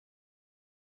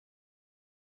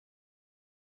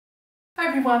Hi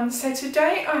everyone, so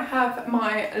today I have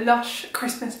my Lush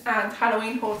Christmas and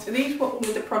Halloween haul. So these were all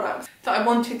of the products that I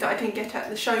wanted that I didn't get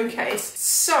at the showcase.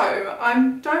 So I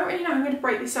don't really know how I'm going to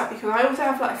break this up because I also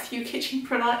have like a few kitchen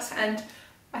products and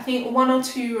I think one or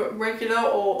two regular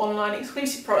or online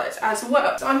exclusive products as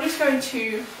well. So I'm just going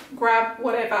to grab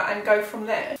whatever and go from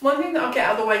there. One thing that I'll get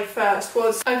out of the way first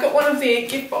was I got one of the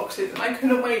gift boxes and I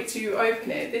couldn't wait to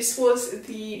open it. This was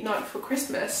the Night Before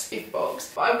Christmas gift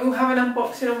box, but I will have an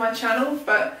unboxing on my channel.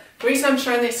 But the reason I'm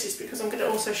showing this is because I'm going to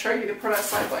also show you the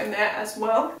products I got in there as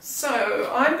well. So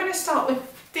I'm going to start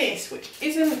with this, which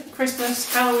isn't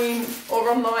Christmas, Halloween or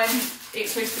online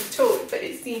exclusive at all, but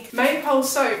it's the Maypole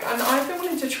soap, and I've been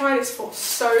wanting to try this for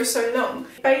so long.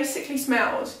 It basically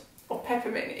smells of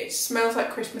peppermint. It smells like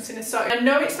Christmas in a soap. I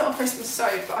know it's not a Christmas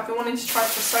soap, but I've been wanting to try it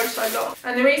for so long.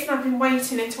 And the reason I've been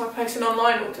waiting until I post an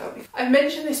online order, I've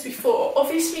mentioned this before,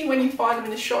 obviously when you buy them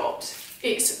in the shops,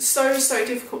 it's so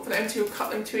difficult for them to cut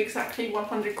them to exactly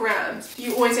 100 grams.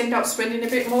 You always end up spending a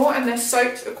bit more, and their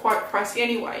soaps are quite pricey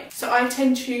anyway. So I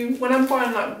tend to, when I'm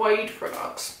buying like weighed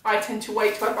products, I tend to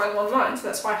wait till I buy them online, so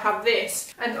that's why I have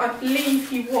this. And I believe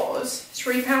he was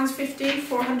 £3.50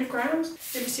 for 100 grams.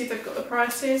 Let me see if they've got the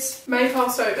prices.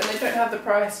 Maypole soap, and they don't have the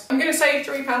price. I'm going to say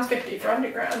 £3.50 for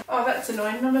 100 grams. Oh, that's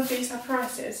annoying, none of these have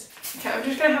prices. Okay, I'm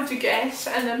just going to have to guess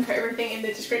and then put everything in the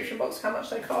description box how much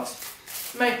they cost.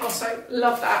 Maypole soap,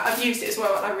 love that. I've used it as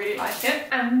well and I really like it.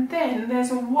 And then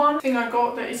there's one thing I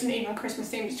got that isn't even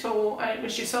Christmas themed at all, and it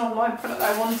was just an online product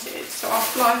that I wanted, so I'll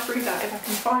fly through that if I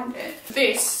can find it.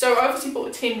 This, so I obviously bought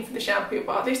a tin for the shampoo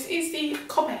bar. This is the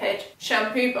Copperhead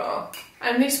shampoo bar.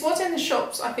 And this was in the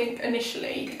shops, I think,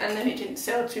 initially, and then it didn't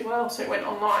sell too well, so it went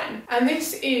online. And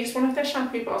this is one of their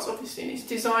shampoo bars, obviously, and it's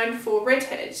designed for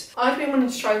redheads. I've been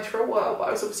wanting to try this for a while, but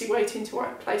I was obviously waiting till I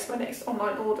placed my next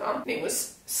online order. And it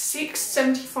was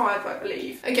 £6.75, I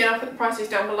believe. Again, I'll put the prices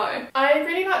down below. I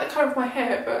really like the colour of my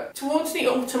hair, but towards the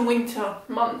autumn-winter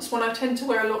months, when I tend to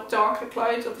wear a lot darker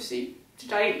clothes, obviously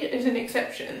today is an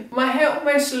exception, my hair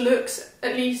almost looks,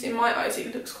 at least in my eyes,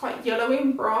 it looks quite yellowy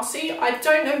and brassy. I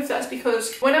don't know if that's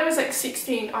because when I was like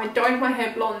 16, I dyed my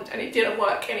hair blonde and it didn't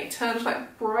work and it turned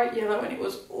like bright yellow and it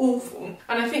was awful.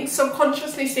 And I think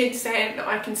subconsciously since then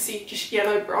I can see just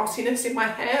yellow brassiness in my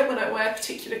hair when I wear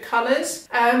particular colours.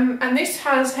 And this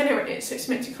has henna in it, so it's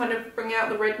meant to kind of bring out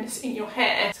the redness in your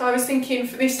hair. So I was thinking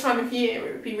for this time of year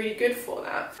it would be really good for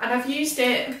that. And I've used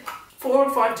it 4 or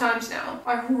 5 times now.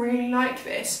 I really like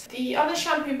this. The other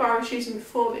shampoo bar I was using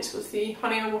before this was the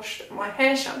Honey I Washed My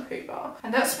Hair shampoo bar,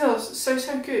 and that smells so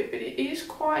good, but it is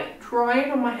quite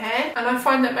drying on my hair, and I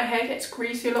find that my hair gets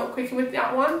greasy a lot quicker with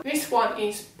that one. This one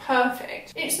is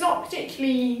perfect. It's not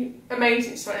particularly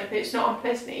amazing smelling, but it's not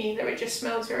unpleasant either. It just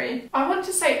smells very, I want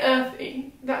to say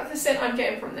earthy. That's the scent I'm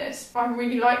getting from this. I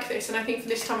really like this, and I think for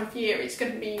this time of year it's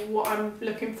going to be what I'm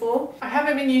looking for. I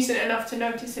haven't been using it enough to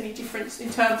notice any difference in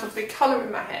terms of the colour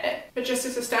in my hair, but just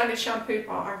as a standard shampoo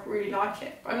bar I really like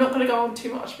it. I'm not going to go on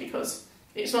too much because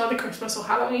it's neither Christmas or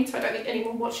Halloween, so I don't think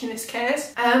anyone watching this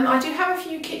cares. I do have a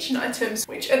few kitchen items,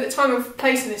 which at the time of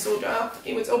placing this order,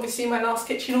 it was obviously my last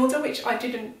kitchen order, which I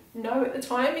didn't know at the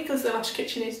time because the Lush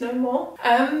kitchen is no more.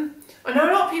 I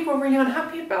know a lot of people are really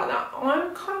unhappy about that.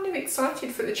 I'm kind of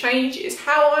excited for the changes.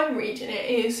 How I'm reading it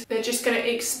is they're just going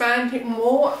to expand it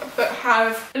more, but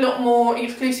have a lot more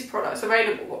exclusive products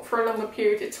available for a longer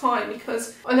period of time,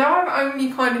 because I know I've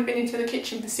only kind of been into the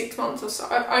kitchen for 6 months or so.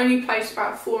 I've only placed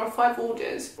about 4 or 5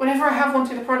 orders. Whenever I have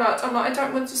wanted a product, I'm like, I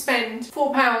don't want to spend £4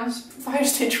 for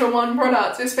postage for one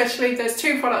product, especially if there's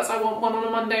 2 products I want, one on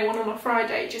a Monday, one on a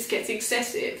Friday. It just gets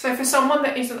excessive. So for someone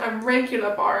that isn't a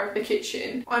regular buyer of the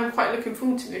kitchen, I'm quite looking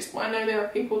forward to this. But I know there are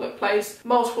people that place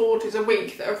multiple orders a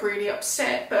week that are really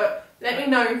upset, but let me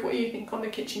know what you think on the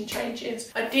kitchen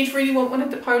changes. I did really want one of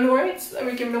the Polaroids that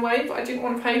were given away, but I didn't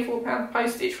want to pay £4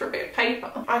 postage for a bit of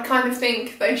paper. I kind of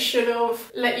think they should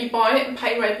have let you buy it and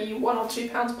pay maybe £1 or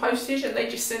 £2 postage and they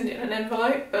just send it in an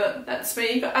envelope, but that's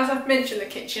me. But as I've mentioned the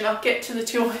kitchen, I'll get to the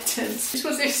 2 items. This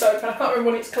was this soap, and I can't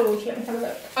remember what it's called. Let me have a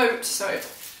look. Oat soap.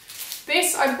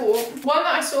 This I bought, one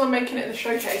that I saw them making at the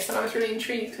showcase, and I was really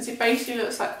intrigued because it basically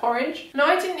looks like porridge. Now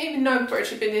I didn't even know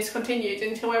porridge had been discontinued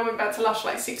until I went back to Lush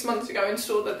like 6 months ago and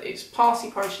saw that it's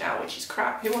parsley porridge now, which is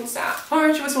crap. Who wants that?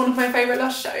 Porridge was one of my favourite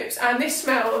Lush soaps, and this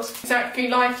smells exactly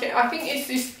like it. I think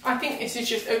this is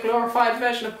just a glorified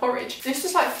version of porridge. This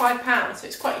is like £5, so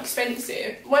it's quite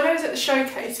expensive. When I was at the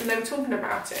showcase and they were talking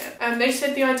about it, they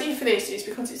said the idea for this is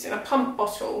because it's in a pump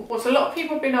bottle. Was a lot of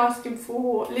people have been asking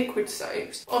for liquid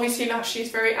soaps. Obviously Lush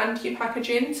is very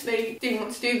anti-packaging, so they didn't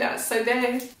want to do that. So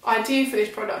their idea for this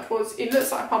product was, it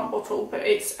looks like a pump bottle, but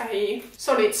it's a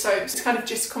solid soap. It's kind of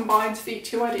just combines the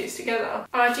two ideas together.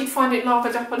 And I did find it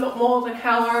lathered up a lot more than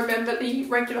how I remember the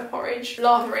regular porridge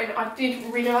lathering. I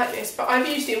did really like this, but I've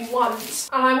used it once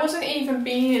and I wasn't even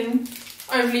being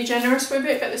overly generous with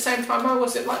it, but at the same time I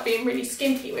wasn't like being really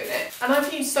skimpy with it. And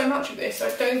I've used so much of this, so I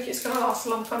don't think it's going to last a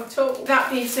long time at all.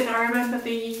 That being said, I remember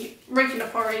the regular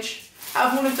porridge.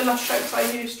 Out of all of the Lush soaps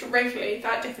I used regularly,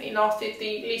 that definitely lasted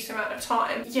the least amount of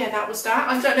time. Yeah, that was that.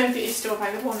 I don't know if it is still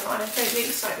available online, I don't think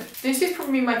so. This is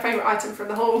probably my favourite item from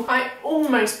the haul. I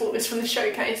almost bought this from the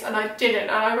showcase and I didn't,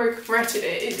 and I regretted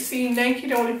it. It's the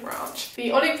Naked Olive Branch.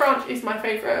 The Olive Branch is my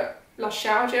favourite Lush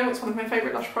shower gel. It's one of my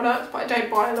favourite Lush products, but I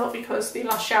don't buy a lot because the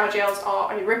Lush shower gels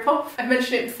are a rip-off. I've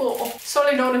mentioned it before.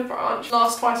 Solid olive branch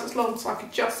lasts twice as long, so I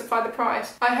could justify the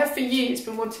price. I have for years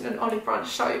been wanting an olive branch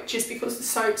soap just because the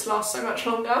soaps last so much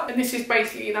longer, and this is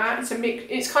basically that. It's a mix.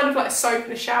 It's kind of like a soap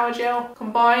and a shower gel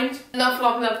combined. Love,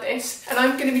 love, love this. And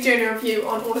I'm going to be doing a review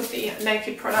on all of the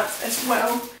Naked products as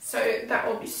well, so that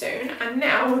will be soon. And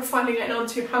now we're finally getting on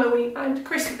to Halloween and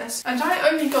Christmas. And I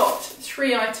only got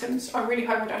 3 items. I really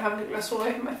hope I don't have lip gloss all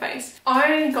over my face.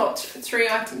 I only got 3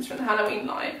 items from the Halloween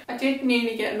line. I did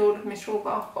nearly get a Lord of Mistral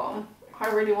bath bomb. I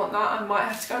really want that. I might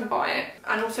have to go and buy it.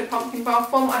 And also pumpkin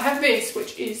bath bomb. I have this,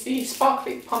 which is the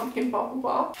sparkly pumpkin bubble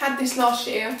bar. Had this last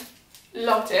year.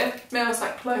 Loved it. Smells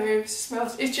like cloves.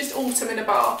 Smells. It's just autumn in a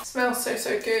bar. Smells so,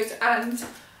 so good. And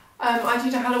I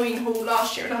did a Halloween haul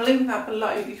last year, and I'll link that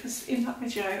below because in that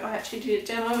video I actually did a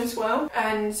demo as well,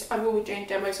 and I will be doing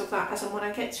demos of that as and when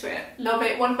I get to it. Love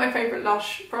it. One of my favourite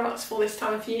Lush products for this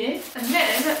time of year. And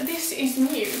then this is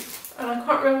new, and I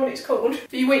can't remember what it's called.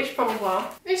 Bewitched Bubble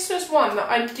Bar. This was one that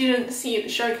I didn't see at the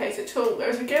showcase at all. There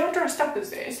was a girl dressed up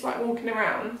as this, like walking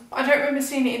around. I don't remember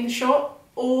seeing it in the shop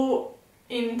or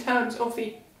in terms of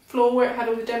the floor where it had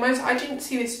all the demos. I didn't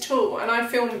see this at all, and I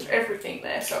filmed everything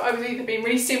there, so I was either being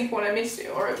really simple and I missed it,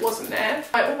 or it wasn't there.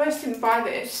 I almost didn't buy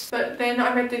this, but then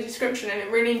I read the description and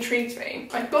it really intrigued me.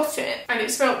 I got it and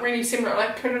it smelled really similar and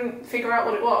I couldn't figure out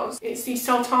what it was. It's the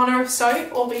Sultana of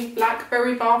Soap, or the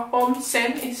Blackberry Bath Bomb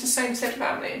scent. It's the same scent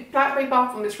family. Blackberry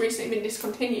Bath Bomb has recently been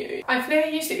discontinued. I've never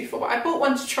used it before, but I bought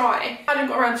one to try. I hadn't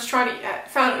got around to trying it yet.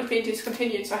 Found it was being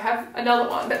discontinued, so I have another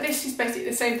one. But this is basically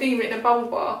the same thing, but in a bubble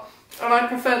bar. And I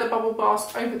prefer the bubble bars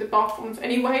over the bath bombs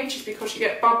anyway, just because you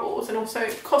get bubbles, and also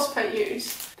cost per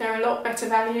use, they're a lot better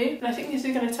value. And I think this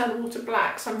is going to turn the water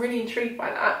black, so I'm really intrigued by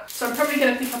that. So I'm probably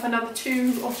going to pick up another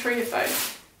 2 or 3 of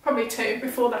those. Probably 2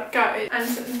 before that goes.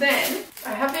 And then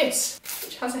I have this,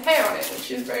 which has a hair on it,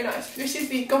 which is very nice. This is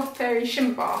the Goth Fairy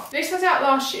Shimmer Bar. This was out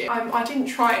last year. I didn't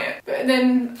try it, but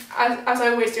then as I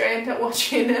always do, I end up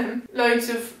watching loads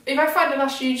of, if I find a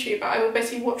Lush YouTuber, I will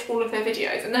basically watch all of their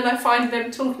videos, and then I find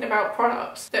them talking about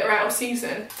products that are out of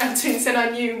season. And since then I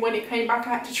knew when it came back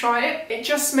I had to try it. It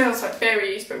just smells like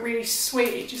berries, but really sweet.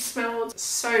 It just smelled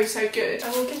so, so good. I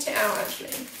will get it out actually.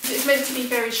 It's meant to be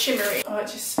very shimmery. Oh, it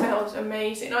just smells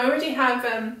amazing. I already have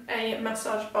a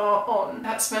massage bar on.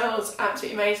 That smells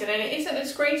absolutely amazing, and it isn't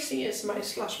as greasy as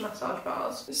most Lush massage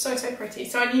bars. It's so, so pretty.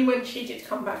 So I knew when she did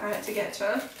come back I had to get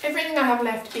her. Everything I have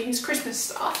left is Christmas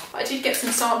stuff. I did get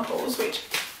some samples, which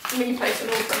when you place an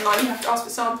order online you have to ask for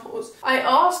samples. I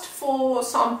asked for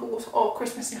samples of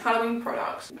Christmas and Halloween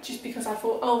products just because I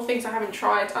thought, oh, things I haven't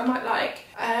tried I might like.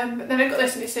 But then I got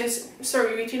this and it says,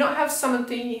 sorry, we do not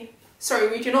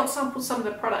sample some of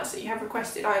the products that you have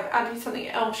requested. I've added something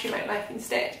else you might like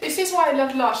instead. This is why I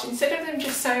love Lush. Instead of them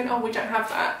just saying, oh, we don't have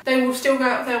that, they will still go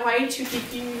out of their way to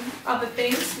give you other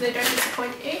things so they don't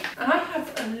disappoint you. And I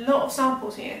have a lot of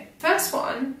samples here. First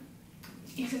one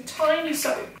is a tiny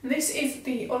soap. This is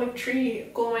the Olive Tree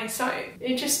Gourmet Soap.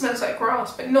 It just smells like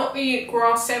grass, but not the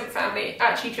grass scent family. It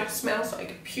actually just smells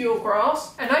like pure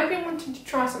grass. And I've been wanting to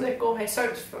try some of their gourmet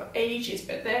soaps for ages,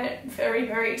 but they're very,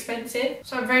 very expensive.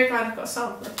 So I'm very glad I've got a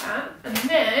sample of that. And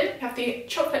then I have the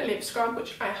chocolate lip scrub,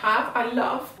 which I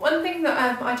love. One thing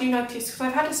that I do notice, because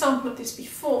I've had a sample of this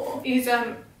before, is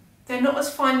they're not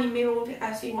as finely milled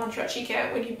as the ones you actually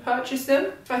get when you purchase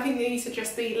them. So I think these are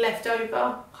just the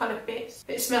leftover kind of bits.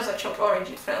 It smells like chocolate orange.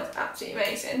 It smells absolutely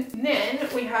amazing. And then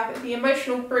we have the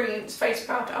Emotional Brilliance Face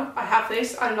Powder. I have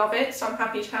this. I love it. So I'm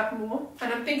happy to have more.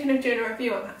 And I'm thinking of doing a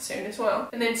review on that soon as well.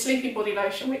 And then Sleepy Body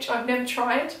Lotion, which I've never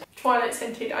tried. Twilight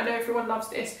scented. I know everyone loves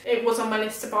this. It was on my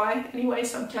list to buy anyway,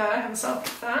 so I'm glad I have a sample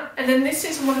of that. And then this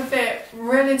is one of their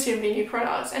relatively new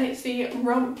products, and it's the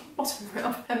Rump Bottom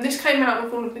Rub. And this came out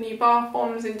with all of the new bath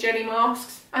bombs and jelly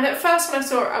masks. And at first when I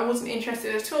saw it I wasn't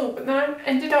interested at all, but then I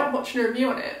ended up watching a review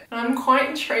on it. And I'm quite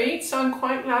intrigued, so I'm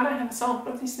quite glad I have a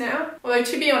sample of this now. Although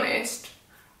to be honest,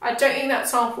 I don't think that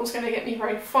sample is going to get me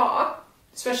very far,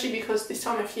 especially because this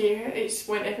time of year is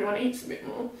when everyone eats a bit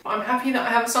more. But I'm happy that I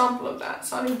have a sample of that,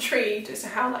 so I'm intrigued as to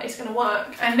how that is going to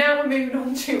work. And now we're moving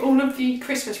on to all of the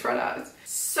Christmas products.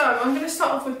 So I'm going to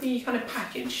start off with the kind of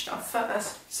packaged stuff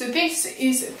first. So this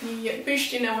is the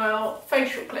Bouche de Noël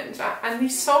facial cleanser, and the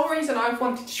sole reason I've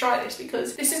wanted to try this,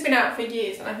 because this has been out for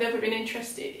years and I've never been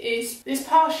interested, is this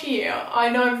past year, I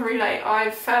know I'm very late,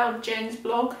 I've found Jen's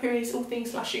blog, who is All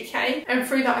Things Lush UK, and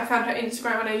through that I found her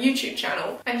Instagram and her YouTube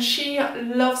channel, and she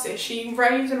loves it. She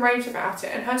raves and raves about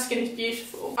it, and her skin is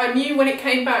beautiful. I knew when it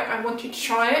came back I wanted to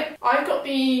try it. I got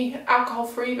the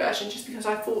alcohol-free version just because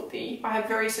I thought I have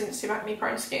very sensitive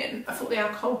acne-prone skin. I thought the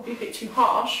alcohol would be a bit too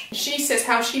harsh. She says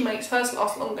how she makes hers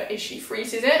last longer is she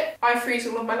freezes it. I freeze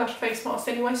all of my Lush face masks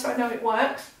anyway, so I know it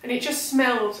works. And it just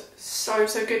smells so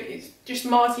good. It's just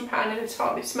marzipan in a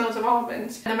tub. It smells of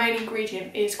almonds. And the main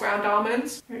ingredient is ground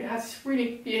almonds. It has this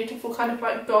really beautiful kind of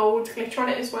like gold glitter on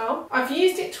it as well. I've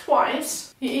used it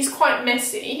twice. It is quite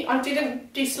messy. I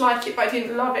didn't dislike it, but I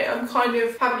didn't love it. I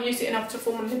haven't used it enough to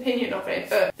form an opinion of it.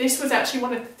 But this was actually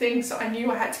one of the things that I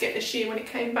knew I had to get this year when it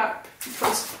came back,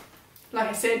 because, like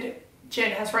I said,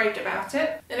 Jen has raved about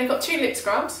it. And I've got two lip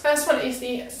scrubs. First one is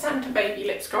the Santa Baby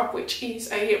lip scrub, which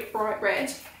is a bright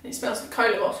red. It smells of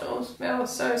cola bottles. It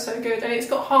smells so good, and it's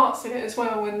got hearts in it as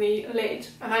well in the lid.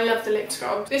 And I love the lip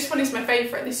scrub. This one is my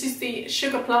favourite. This is the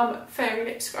Sugar Plum Fairy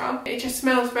lip scrub. It just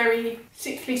smells very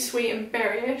sickly sweet and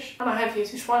berryish, and I have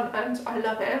used this one and I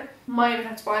love it. Might even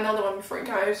have to buy another one before it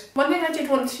goes. One thing I did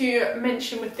want to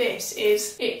mention with this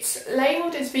is it's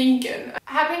labelled as vegan.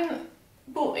 Having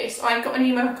bought this, I got an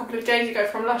email a couple of days ago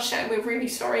from Lush saying we're really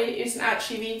sorry it isn't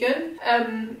actually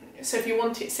vegan. So if you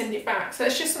want it, send it back. So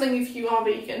that's just something if you are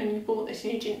vegan and you bought this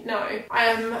and you didn't know.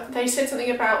 They said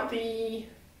something about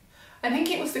I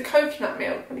think it was the coconut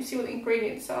milk. Let me see what the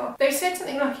ingredients are. They said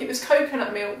something like it was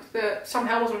coconut milk that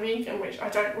somehow wasn't vegan, which I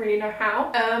don't really know how.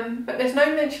 But there's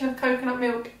no mention of coconut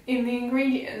milk in the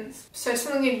ingredients. So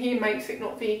something in here makes it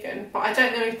not vegan, but I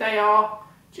don't know if they are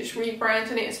just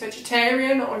rebranding it as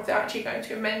vegetarian or if they're actually going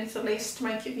to amend the list to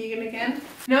make it vegan again.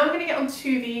 Now I'm going to get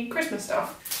onto the Christmas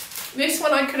stuff. This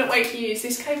one I couldn't wait to use.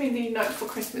 This came in the Night Before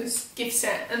Christmas gift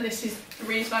set, and this is the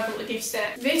reason I bought the gift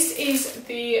set. This is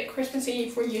the Christmas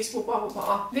Eve reusable bubble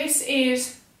bar. This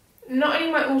is not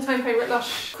only my all-time favourite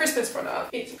Lush Christmas product,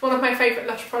 it's one of my favourite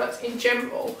Lush products in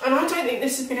general. And I don't think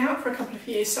this has been out for a couple of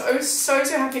years, so I was so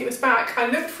happy it was back. I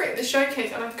looked for it at the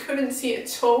showcase and I couldn't see it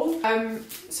at all.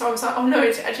 So I was like, oh no,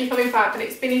 it's actually coming back, but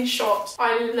it's been in shops.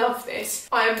 I love this.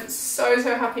 I am so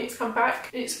happy it's come back.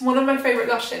 It's one of my favourite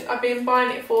Lush scents. I've been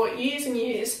buying it for years and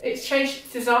years. It's changed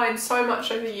its design so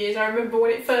much over the years. I remember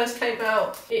when it first came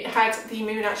out, it had the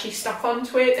moon actually stuck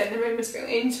onto it, then the moon was built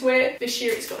into it. This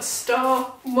year it's got a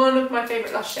star. One of my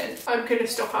favourite Lush scents. I'm going to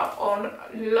stock up on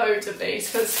loads of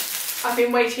these because I've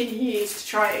been waiting years to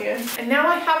try it again. And now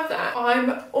I have that,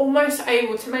 I'm almost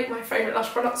able to make my favourite Lush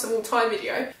products of all time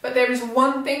video. But there is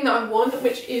one thing that I want,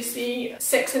 which is the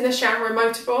Sex in the Shower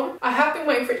Remoter Bomb. I have been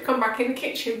waiting for it to come back in the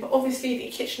kitchen, but obviously the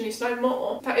kitchen is no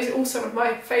more. That is also one of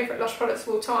my favourite Lush products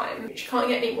of all time, which you can't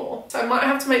get anymore. So I might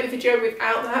have to make the video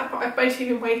without that, but I've basically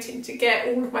been waiting to get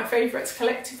all of my favourites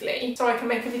collectively so I can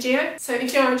make a video. So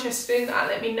if you're interested in that,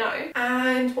 let me know.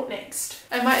 And what next?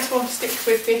 I might as well stick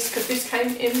with this because this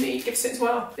came in the gift set as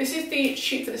well. This is the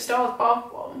Shoot for the Stars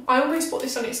bath bomb. I almost bought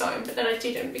this on its own, but then I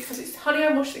didn't because it's Honey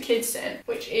I Wash the Kids scent,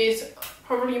 which is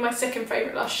probably my second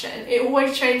favourite Lush scent. It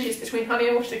always changes between Honey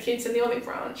I Wash the Kids and the Olive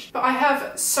Branch. But I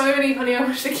have so many Honey I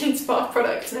Wash the Kids bath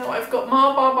products now. I've got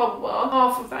Mar Bar Bubble Bar,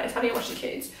 half of that is Honey I Wash the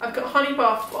Kids. I've got Honey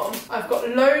Bath Bomb, I've got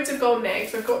loads of golden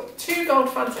eggs, I've got 2 gold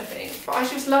funds I think, but I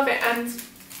just love it, and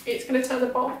it's going to turn the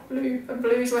bath blue, and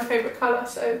blue is my favourite colour,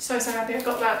 so happy I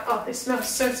got that. Oh, this smells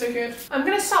so good. I'm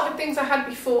going to start with things I had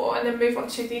before and then move on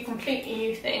to the completely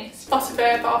new things. Butter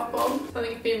Bear Bath Bomb. I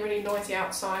think it's been really noisy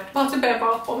outside. Butter Bear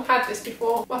Bath Bomb, had this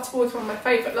before. Butterball is one of my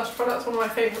favourite Lush products, one of my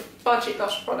favourite budget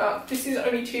Lush products. This is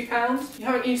only £2. If you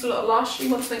haven't used a lot of Lush, you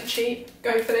want something cheap,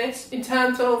 go for this. In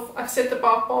terms of, I've said the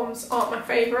bath bombs aren't my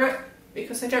favourite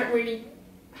because they don't really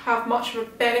have much of a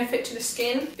benefit to the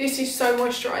skin. This is so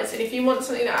moisturising. If you want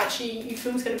something that actually you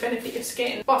feel is going to benefit your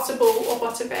skin, Butterball or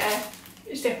Butter Bear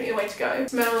is definitely the way to go.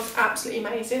 It smells absolutely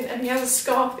amazing, and he has a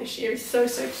scarf this year. He's so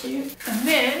cute. And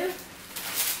then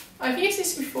I've used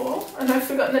this before and I've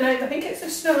forgotten the name. I think it's a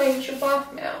Snow Angel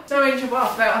Bath Melt. Snow Angel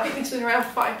Bath Melt. I think this was around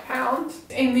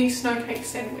 £5 in the Snow Cake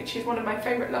scent, which is one of my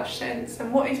favourite Lush scents.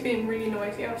 And what is being really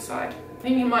noisy outside? I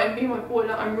think it might be my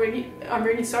boiler. I'm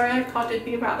really sorry, I can't do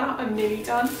anything about that. I'm nearly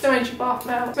done. So Angel bath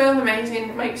melt. Smells amazing.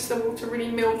 It makes the water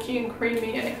really milky and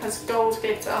creamy, and it has gold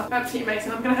glitter. Absolutely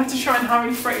amazing. I'm gonna have to try and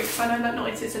hurry through because I know that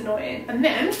noise is annoying. And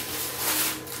then,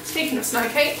 speaking of snow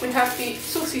cake, we have the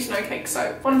Saucy Snow Cake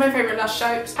soap. One of my favourite Lush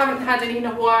soaps. Haven't had any in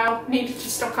a while. Needed to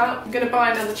stock up. I'm going to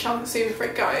buy another chunk soon before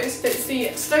it goes. It's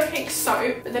the Snow Cake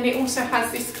soap, but then it also has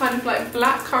this kind of like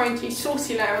black currenty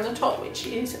saucy layer on the top, which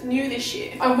is new this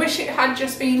year. I wish it had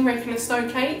just been regular snow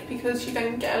cake because you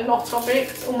don't get a lot of it.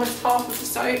 Because almost half of the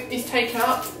soap is taken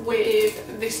up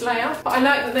with this layer. But I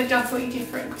like that they've done something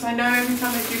different because I know every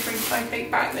time they do bring snow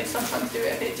cake back, they sometimes do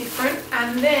it a bit different.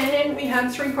 And then we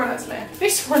have 3 products left.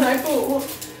 This one I bought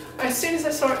as soon as I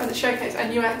saw it at the showcase. I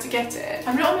knew I had to get it.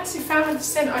 I'm not a massive fan of the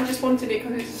scent, I just wanted it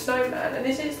because it's a snowman, and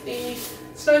this is the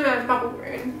Snowman Bubble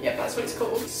Room. Yep, that's what it's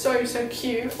called. So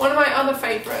cute. One of my other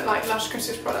favourite like Lush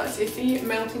Christmas products is the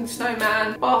Melting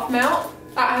Snowman Bath Melt.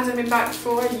 That hasn't been back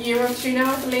for a year or 2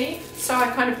 now, I believe. So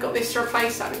I kind of got this to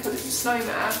replace that because it's a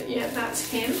snowman. But yeah, that's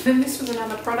him. Then this was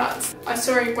another product. I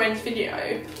saw in Gwen's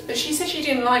video, but she said she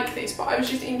didn't like this, but I was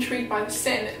just intrigued by the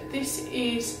scent. This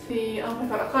is the, oh my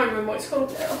god, I can't remember what it's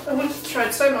called now. I wanted to try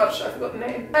it so much, I forgot the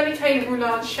name. Candy Cane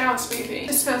Roulade Shower Smoothie.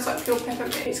 This smells like pure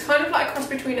peppermint. It's kind of like a cross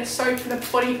between a soap and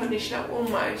a body conditioner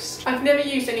almost. I've never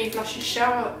used any of Lush's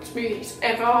shower smoothies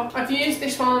ever. I've used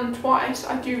this one twice.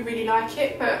 I do really like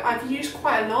it, but I've used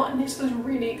quite a lot, and this was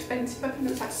really expensive. I think it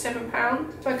was like £7,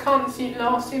 so I can't see it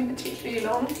lasting particularly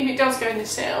long. If it does go in the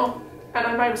sale and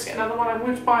I'm able to get another one, I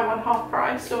would buy one half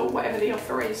price or whatever the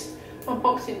offer is on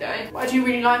Boxing Day. But I do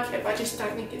really like it, but I just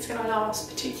don't think it's going to last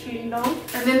particularly long.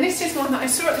 And then this is one that I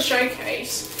saw at the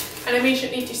showcase and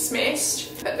immediately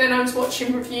dismissed, but then I was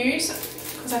watching reviews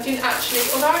because I didn't actually,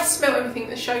 although I smelled everything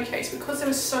at the showcase, because there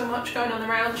was so much going on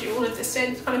around you, all of the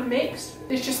scents kind of mixed.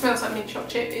 This just smells like mint chocolate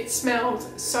chip. It smells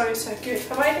so good.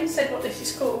 Have I even said what this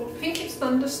is called? I think it's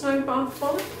Thunder Snow Bath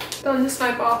Bomb. Thunder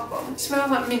Snow Bath Bomb. It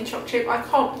smells like mint chocolate chip. I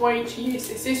can't wait to use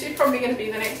this. This is probably going to be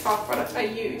the next bath product I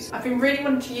use. I've been really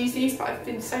wanting to use these, but I've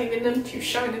been saving them to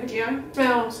show in the video. It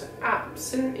smells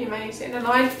absolutely amazing, and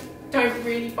I don't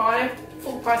really buy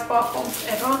full price bath bombs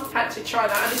ever. Had to try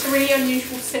that, and it's a really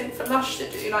unusual scent for Lush to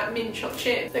do, like mint chocolate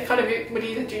chip. They kind of would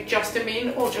either do just a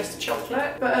mint or just a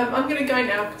chocolate. But I'm gonna go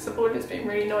now because the boiler's been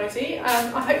really noisy.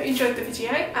 I hope you enjoyed the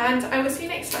video, and I will see you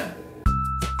next time.